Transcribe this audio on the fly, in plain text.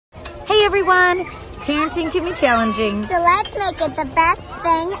Hey everyone, parenting can be challenging. So let's make it the best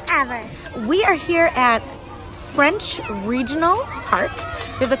thing ever. We are here at French Regional Park.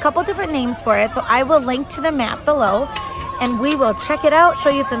 There's a couple different names for it, so I will link to the map below and we will check it out, show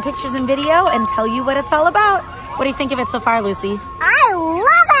you some pictures and video, and tell you what it's all about. What do you think of it so far, Lucy? I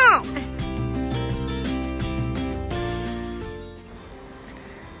love it!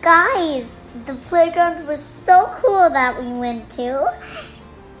 Guys, the playground was so cool that we went to.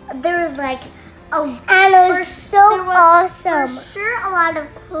 There was like and it was so awesome. For sure, a lot of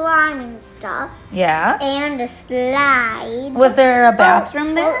climbing stuff. Yeah. And a slide. Was there a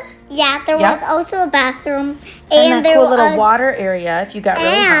bathroom there? Yeah, there was also a bathroom. And that cool little water area if you got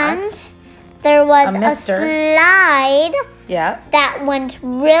really hot. There was a slide that went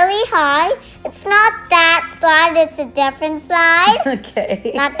really high. It's not that slide, it's a different slide.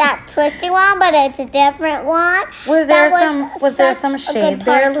 Okay. Not that twisty one, but it's a different one. Was there some shade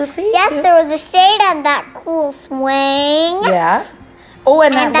there, Lucy? Yes, there was a shade and that cool swing. Yeah. Oh,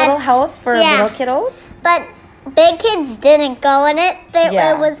 and that little house for little kiddos? But big kids didn't go in it.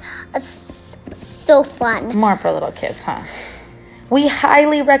 It was so fun. More for little kids, huh? We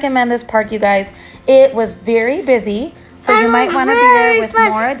highly recommend this park, you guys. It was very busy, so you might want to be there with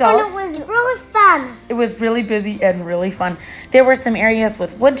more adults. And it was really fun. It was really busy and really fun. There were some areas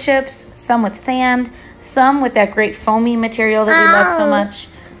with wood chips, some with sand, some with that great foamy material that we love so much.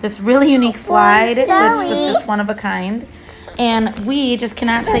 This really unique slide, which was just one of a kind. And we just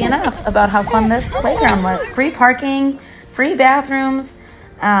cannot say enough about how fun this playground was. Free parking, free bathrooms.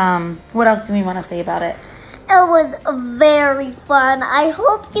 What else do we want to say about it? It was very fun. I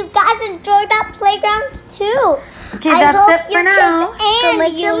hope you guys enjoyed that playground too. Okay, that's it for now.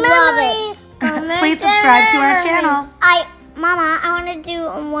 And you love it. Please subscribe to our channel. Mama, I want to do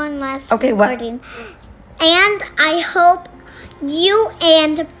one last What? recording. And I hope you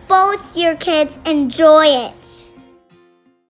and both your kids enjoy it.